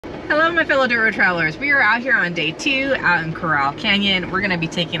Hello my fellow dirt road travelers. We are out here on day 2 out in Corral Canyon. We're going to be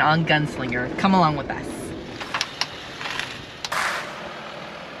taking on Gunslinger. Come along with us.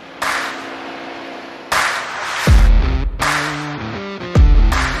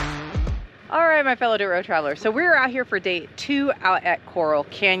 Alright my fellow dirt road travelers, so we're out here for day 2 out at Corral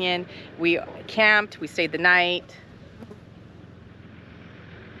Canyon. We camped, we stayed the night.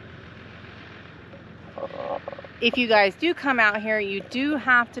 If you guys do come out here, you do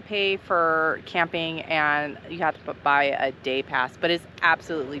have to pay for camping and you have to buy a day pass, but it's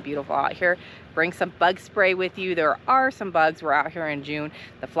absolutely beautiful out here. Bring some bug spray with you. There are some bugs. We're out here in June.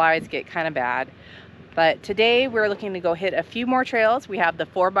 The flies get kind of bad. But today we're looking to go hit a few more trails. We have the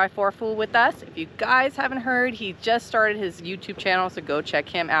 4x4 fool with us. If you guys haven't heard, he just started his YouTube channel, so go check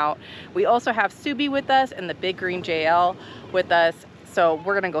him out. We also have Subi with us and the Big Green JL with us. So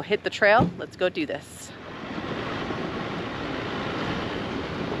we're gonna go hit the trail. Let's go do this.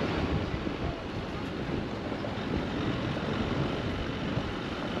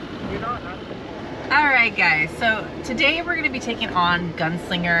 Alright guys, so today we're going to be taking on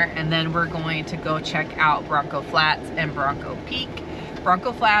Gunslinger and then we're going to go check out Bronco Flats and Bronco Peak.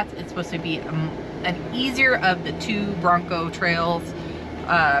 Bronco Flats is supposed to be an easier of the 2 Bronco trails.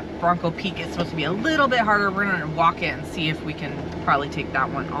 Bronco Peak is supposed to be a little bit harder. We're going to walk it and see if we can probably take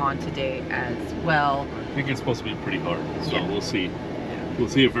that one on today as well. I think it's supposed to be pretty hard, so yeah. We'll see. We'll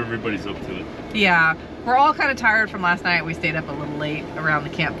see if everybody's up to it. Yeah, we're all kind of tired from last night. We stayed up a little late around the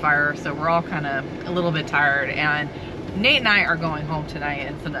campfire, so we're all kind of a little bit tired. And Nate and I are going home tonight.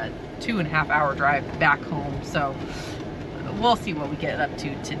 It's a 2.5 hour drive back home, so we'll see what we get up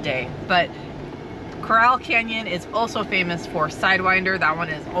to today. But Corral Canyon is also famous for Sidewinder. That one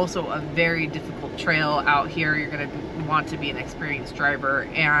is also a very difficult trail out here. You're going to want to be an experienced driver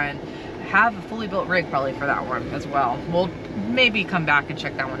and have a fully built rig probably for that one as well. We'll maybe come back and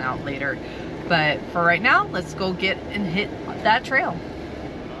check that one out later. But for right now, let's go get and hit that trail.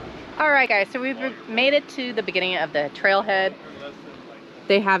 Alright guys, so we've made it to the beginning of the trailhead.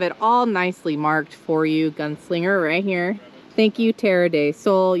 They have it all nicely marked for you. Gunslinger right here. Thank you, Terra de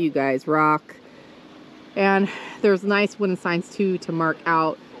Sol. You guys rock. And there's nice wooden signs too to mark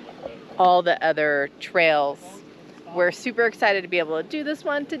out all the other trails. We're super excited to be able to do this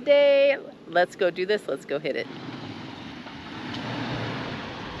one today. Let's go do this. Let's go hit it.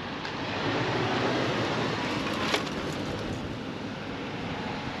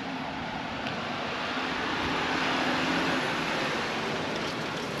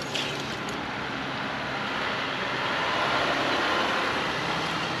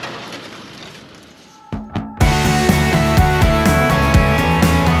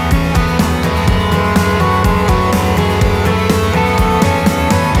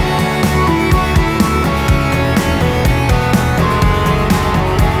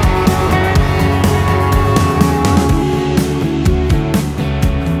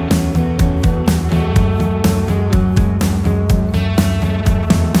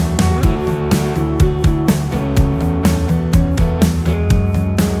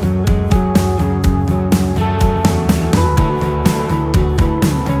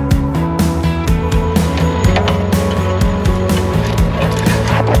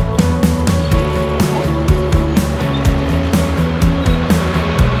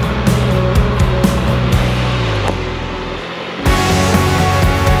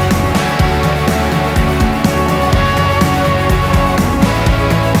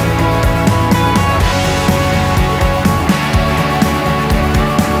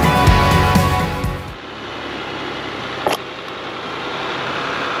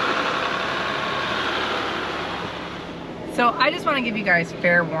 So I just want to give you guys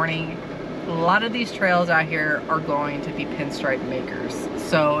fair warning. A lot of these trails out here are going to be pinstripe makers.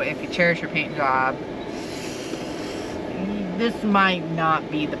 So if you cherish your paint job, this might not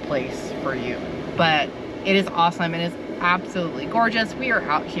be the place for you. But it is awesome. It is absolutely gorgeous. We are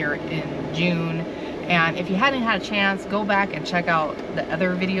out here in June. And if you hadn't had a chance, go back and check out the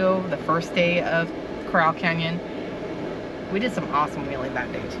other video, the first day of Corral Canyon. We did some awesome wheeling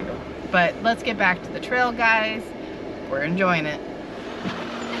that day too. But let's get back to the trail, guys. We're enjoying it.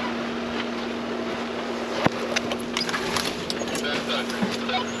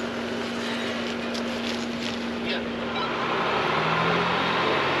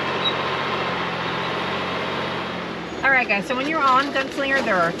 Alright guys, so when you're on Gunslinger,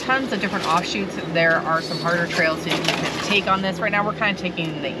 there are tons of different offshoots. There are some harder trails that you can take on this. Right now we're kind of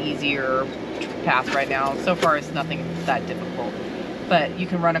taking the easier path right now. So far it's nothing that difficult. But you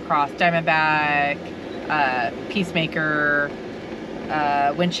can run across Diamondback, Peacemaker,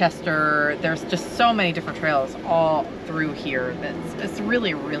 Winchester. There's just so many different trails all through here. It's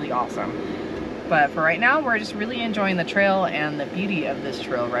really, really awesome. But for right now, we're just really enjoying the trail and the beauty of this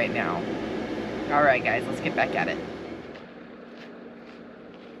trail right now. All right, guys, let's get back at it.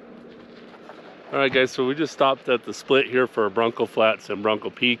 All right, guys, so we just stopped at the split here for Bronco Flats and Bronco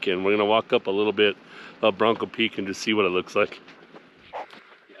Peak, and we're gonna walk up a little bit of Bronco Peak and just see what it looks like.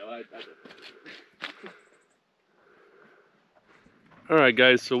 All right,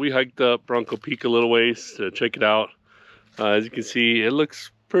 guys, so we hiked up Bronco Peak a little ways to check it out. As you can see, it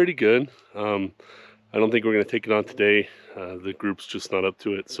looks pretty good. I don't think we're gonna take it on today. The group's just not up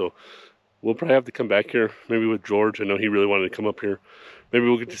to it, so we'll probably have to come back here, maybe with George. I know he really wanted to come up here. Maybe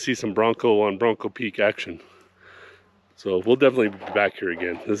we'll get to see some Bronco on Bronco Peak action. So we'll definitely be back here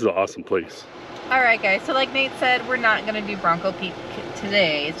again. This is an awesome place. All right, guys, so like Nate said, we're not gonna do Bronco Peak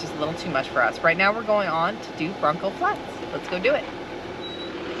today. It's just a little too much for us. Right now we're going on to do Bronco Flats. Let's go do it.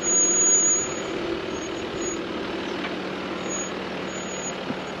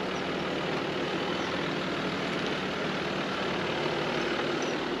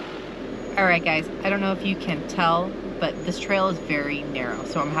 All right, guys, I don't know if you can tell, but this trail is very narrow,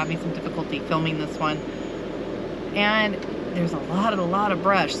 so I'm having some difficulty filming this one. And there's a lot of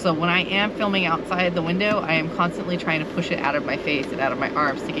brush, so when I am filming outside the window, I am constantly trying to push it out of my face and out of my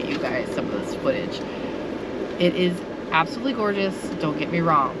arms to get you guys some of this footage. It is absolutely gorgeous, don't get me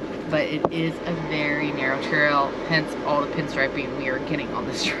wrong, but it is a very narrow trail, hence all the pinstriping we are getting on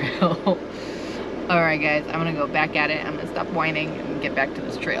this trail. All right, guys, I'm gonna go back at it. I'm gonna stop whining and get back to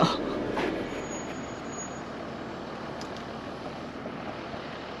this trail.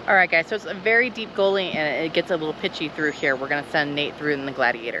 All right, guys, so it's a very deep gully and it gets a little pitchy through here. We're gonna send Nate through in the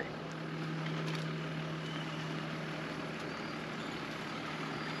Gladiator.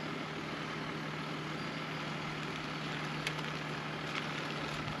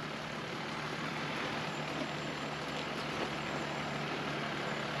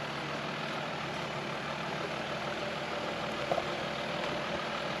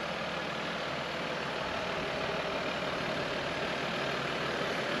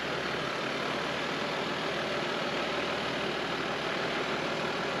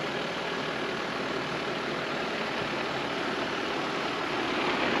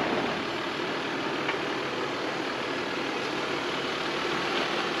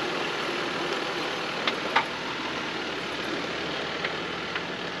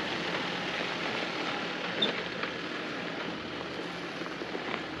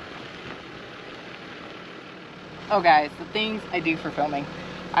 Oh guys, the things I do for filming.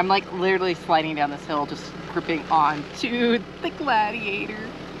 I'm like literally sliding down this hill, just gripping on to the Gladiator.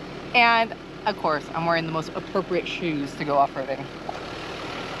 And of course, I'm wearing the most appropriate shoes to go off-roading.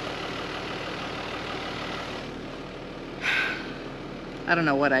 I don't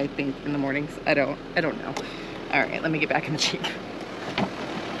know what I think in the mornings. I don't know. All right, let me get back in the Jeep.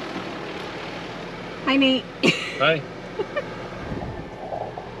 Hi, Nate. Hi.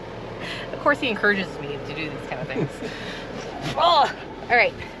 Of course, he encourages me to do these kind of things. Oh, all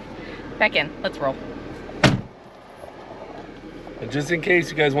right, back in. Let's roll. And just in case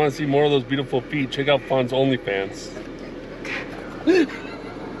you guys want to see more of those beautiful feet, check out Fawn's OnlyFans.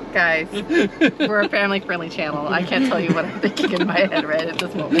 Guys, we're a family-friendly channel. I can't tell you what I'm thinking in my head right at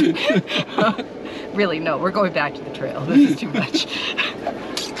this moment. Really, no, we're going back to the trail. This is too much.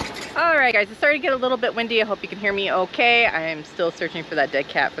 All right, guys, it's starting to get a little bit windy. I hope you can hear me okay. I am still searching for that dead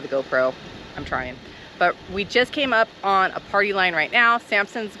cat for the GoPro. I'm trying. But we just came up on a party line right now.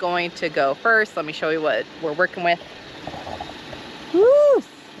 Samson's going to go first. Let me show you what we're working with. Woo,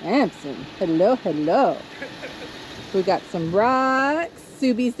 Samson. Hello, hello. We got some rocks.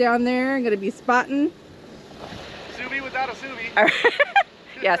 Subi's down there. I'm going to be spotting. Subi without a Subi. All right.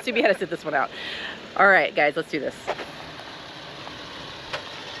 Yeah, Subi had to sit this one out. All right, guys, let's do this.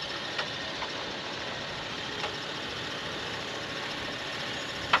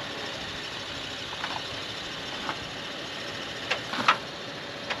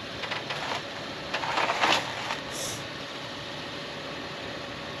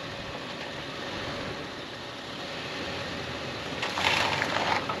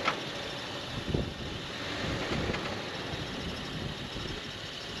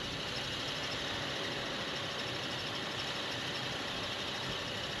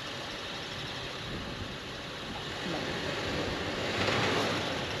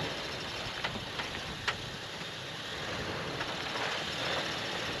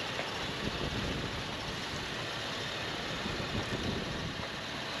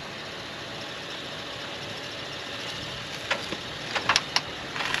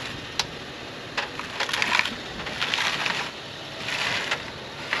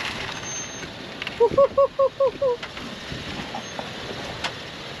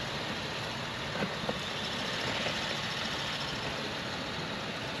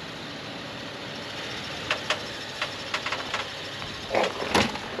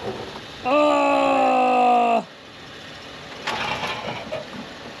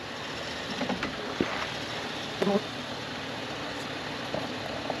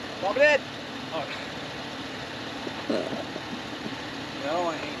 Bob it in! Oh. No,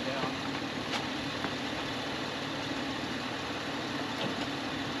 I ain't down.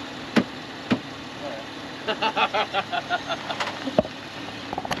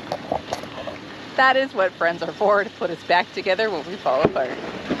 That is what friends are for, to put us back together when we fall apart.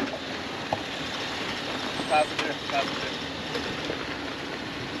 Passenger, passenger.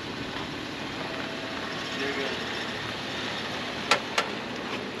 You're good.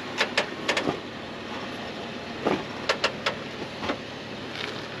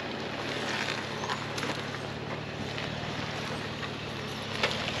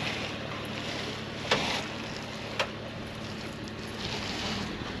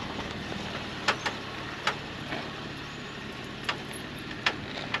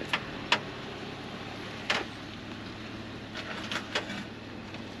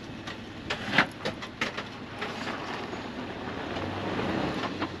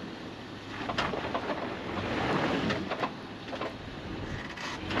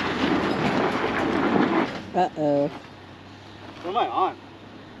 Uh-oh. What am I on?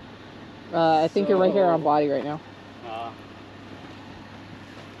 I think you're right here on body right now.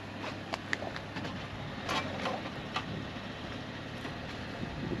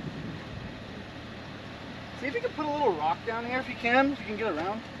 See if you can put a little rock down here if you can get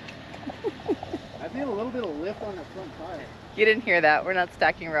around. I need a little bit of lift on the front tire. You didn't hear that. We're not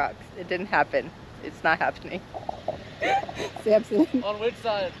stacking rocks. It didn't happen. It's not happening. Samson. On which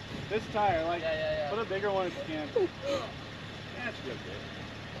side? This tire, like, yeah. Put a bigger one if you can. That's good.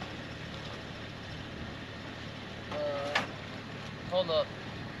 Hold up.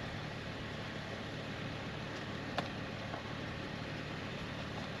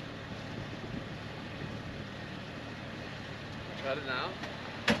 Got it now?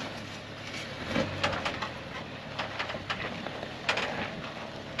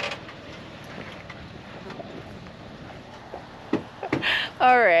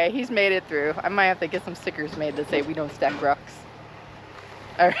 All right, he's made it through. I might have to get some stickers made that say we don't stack rocks.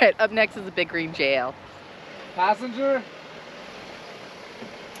 All right, up next is the big green JL. Passenger.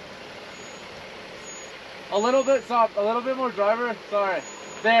 A little bit soft, a little bit more driver. Sorry.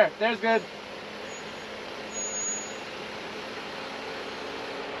 There's good.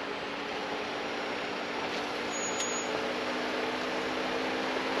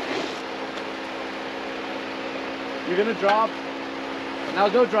 You're gonna drop. Now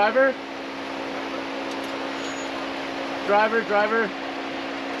go driver. Driver.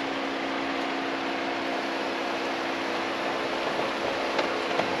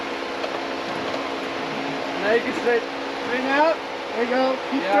 Now you can straighten out. There you go.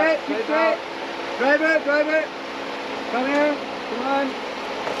 Keep straight. Driver. Come here. Come on.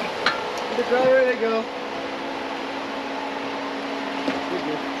 The driver. There you go. You're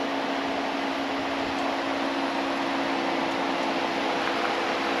good.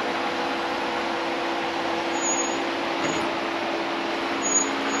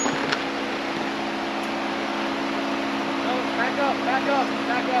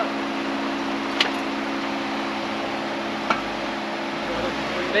 Back up.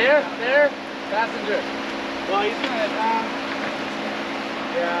 There, passenger. Well, he's gonna head down.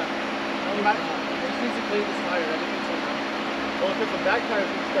 Yeah. He just needs to clean this tire. I think it's okay. Well, if it's a back tire, we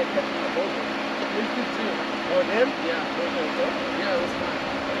just start catching the both of them. These two too. Oh, it did? Yeah. Yeah, it was fine.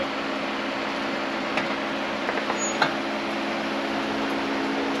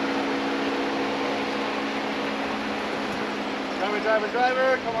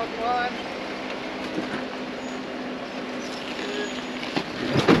 Driver, come on.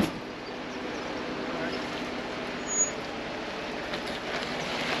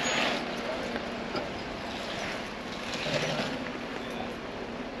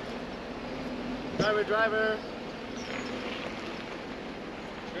 Driver.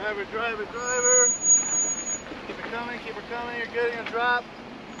 Keep it coming, you're good, you're gonna drop.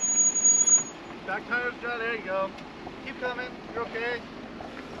 Back tire's dry, there you go. Keep coming, you're okay.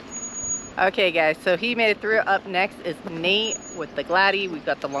 Okay guys, so he made it through. Up next is Nate with the Gladdy. We've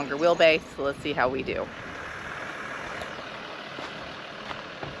got the longer wheelbase, so let's see how we do.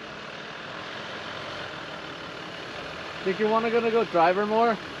 Think you wanna go driver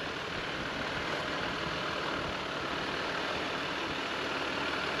more?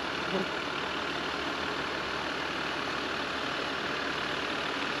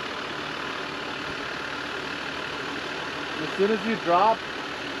 As soon as you drop,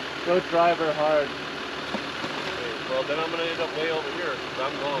 go driver hard. Okay, well, then I'm going to end up way over here because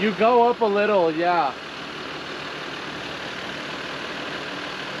I'm going. You go up a little, yeah.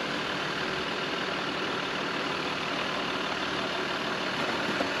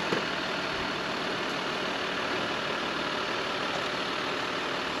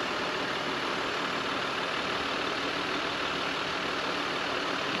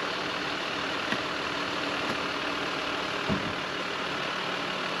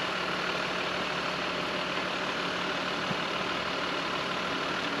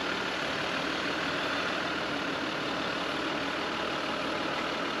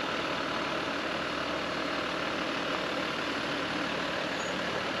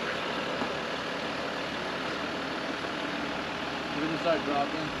 start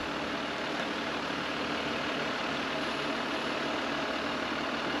dropping.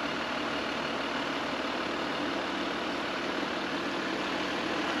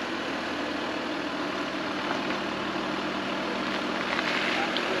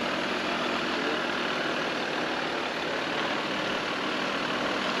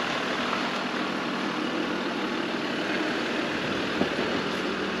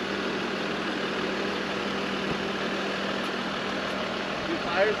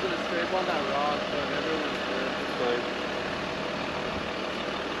 Tires gonna scrape on that rock, but everyone's good. It's fine.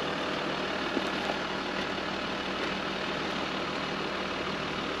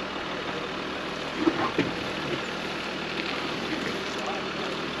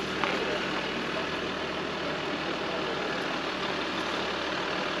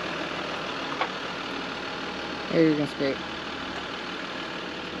 There you're gonna scrape.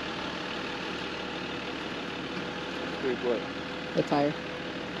 Scrape what? The tire.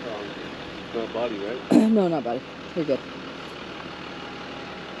 Not body, right? No, not body. You're good.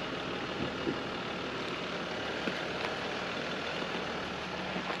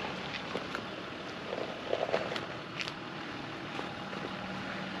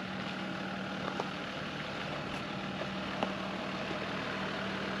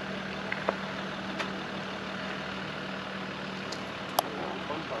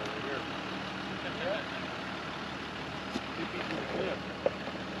 Fun part right here. That's right. Tippy's in the clip.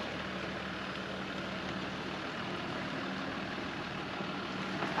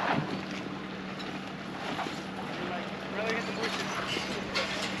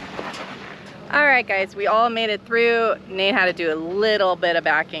 All right, guys, we all made it through. Nate had to do a little bit of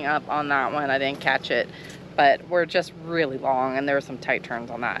backing up on that one. I didn't catch it, but we're just really long and there were some tight turns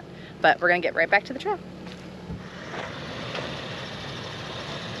on that. But we're gonna get right back to the trail.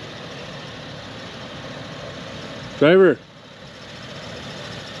 Driver.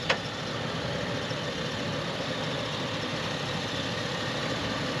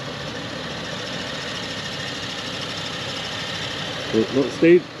 No,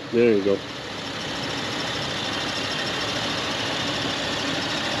 stay. There you go.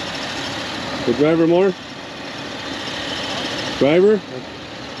 The driver more? Driver? I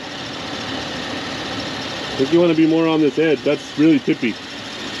think you want to be more on this edge. That's really tippy.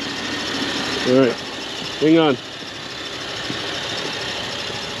 All right. Hang on.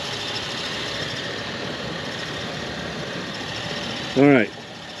 All right.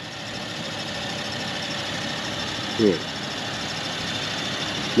 Good.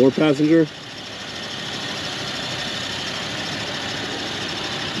 More passenger.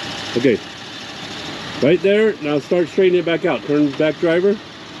 Okay. Right there. Now start straightening it back out. Turn back, driver.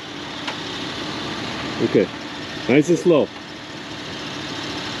 Okay. Nice and slow.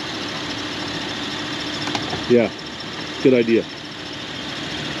 Yeah. Good idea.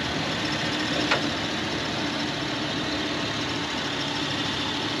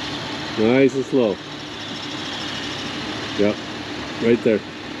 Nice and slow. Yep. Right there.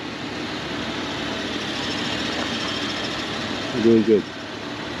 You're doing good.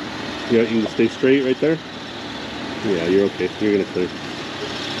 Yeah, you can stay straight right there. Yeah, you're okay. You're gonna clear.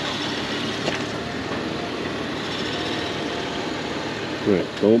 Right,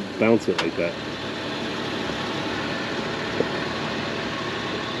 don't bounce it like that.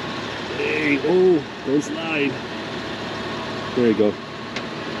 Hey, oh, don't slide. There you go.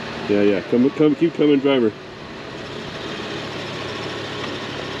 Yeah, come, keep coming, driver.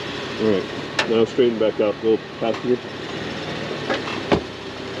 All right, now straighten back up, little passenger.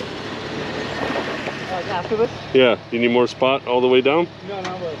 After this? Yeah, you need more spot all the way down? No,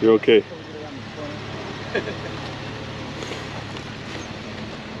 but you're okay.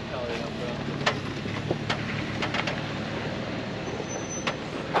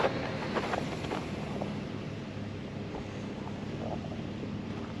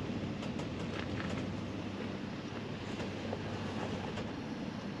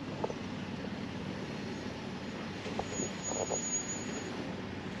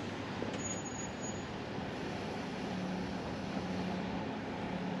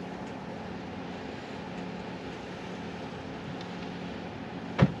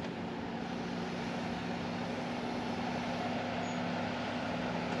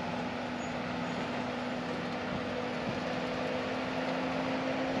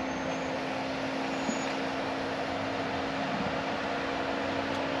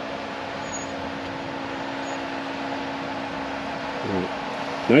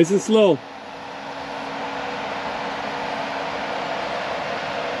 Nice and slow.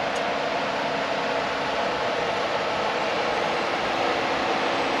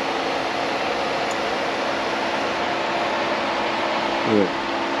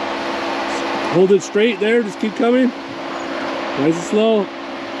 Hold it straight there, just keep coming. Nice and slow.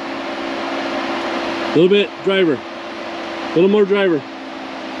 A little bit, driver. A little more driver.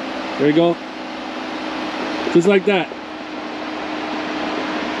 There you go. Just like that.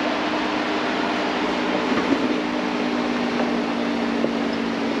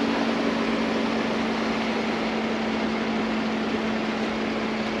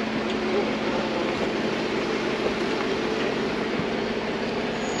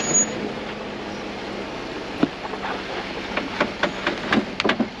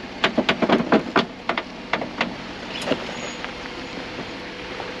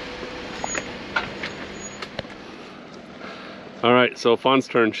 All right, so Fawn's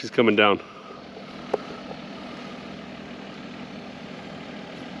turn. She's coming down.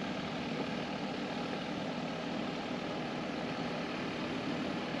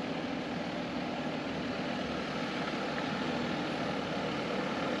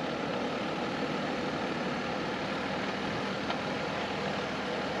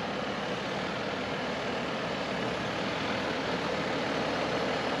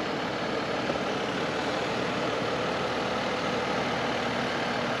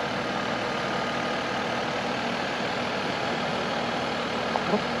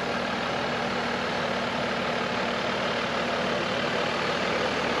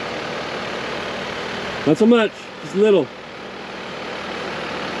 Not so much, just a little.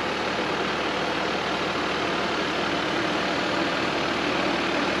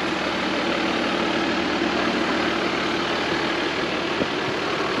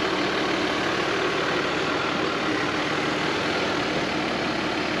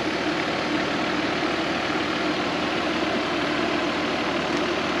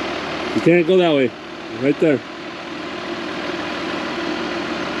 You can't go that way, right there.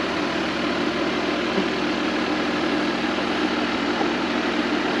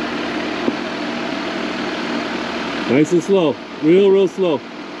 Nice and slow, real slow.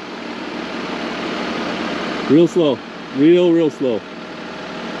 Real slow, real slow.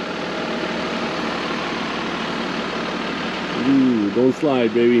 Ooh, don't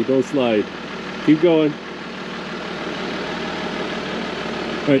slide, baby, don't slide. Keep going.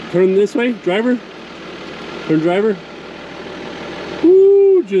 All right, turn this way, driver. Turn driver.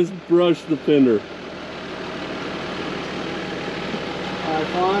 Ooh, just brush the fender. All right,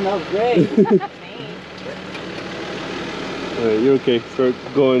 Fawn, that was great. All right, you're okay. Start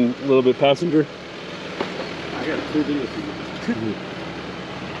going a little bit passenger. I got a cool video for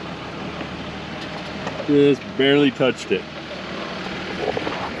you. Just barely touched it.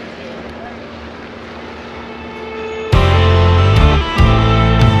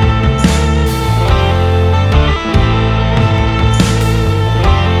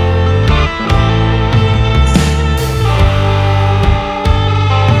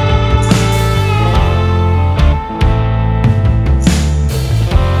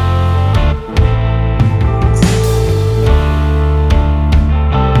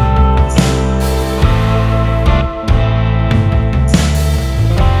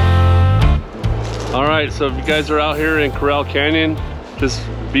 So if you guys are out here in Corral Canyon, just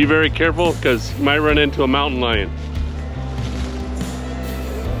be very careful because you might run into a mountain lion.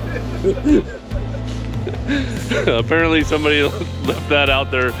 Apparently somebody left that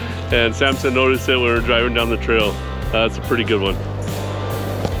out there and Samson noticed it when we were driving down the trail. That's a pretty good one.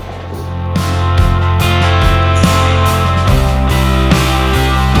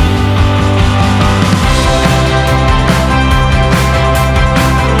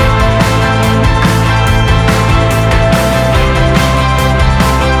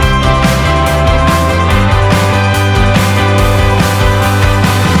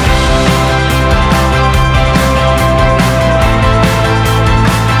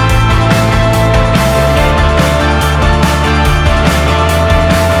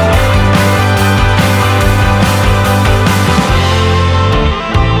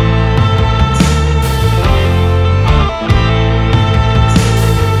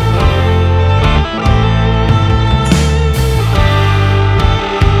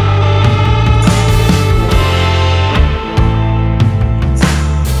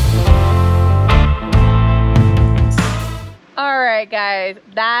 Guys,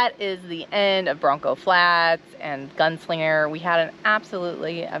 that is the end of Bronco Flats and Gunslinger. We had an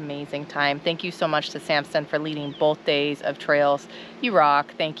absolutely amazing time. Thank you so much to Samson for leading both days of trails. You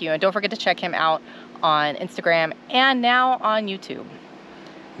rock. Thank you. And don't forget to check him out on Instagram and now on YouTube.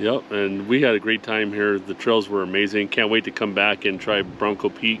 Yep, and we had a great time here. The trails were amazing. Can't wait to come back and try Bronco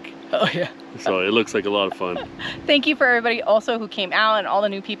Peak. Oh yeah. So it looks like a lot of fun. Thank you for everybody also who came out and all the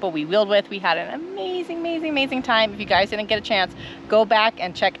new people we wheeled with. We had an amazing time. If you guys didn't get a chance, go back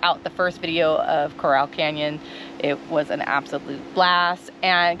and check out the first video of Corral Canyon. It was an absolute blast.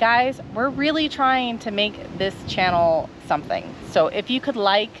 And guys, we're really trying to make this channel something. So if you could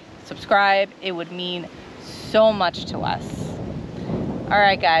like, subscribe, it would mean so much to us. All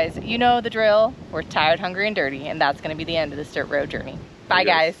right, guys, you know the drill. We're tired, hungry, and dirty, and that's gonna be the end of this dirt road journey. Bye,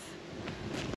 guys.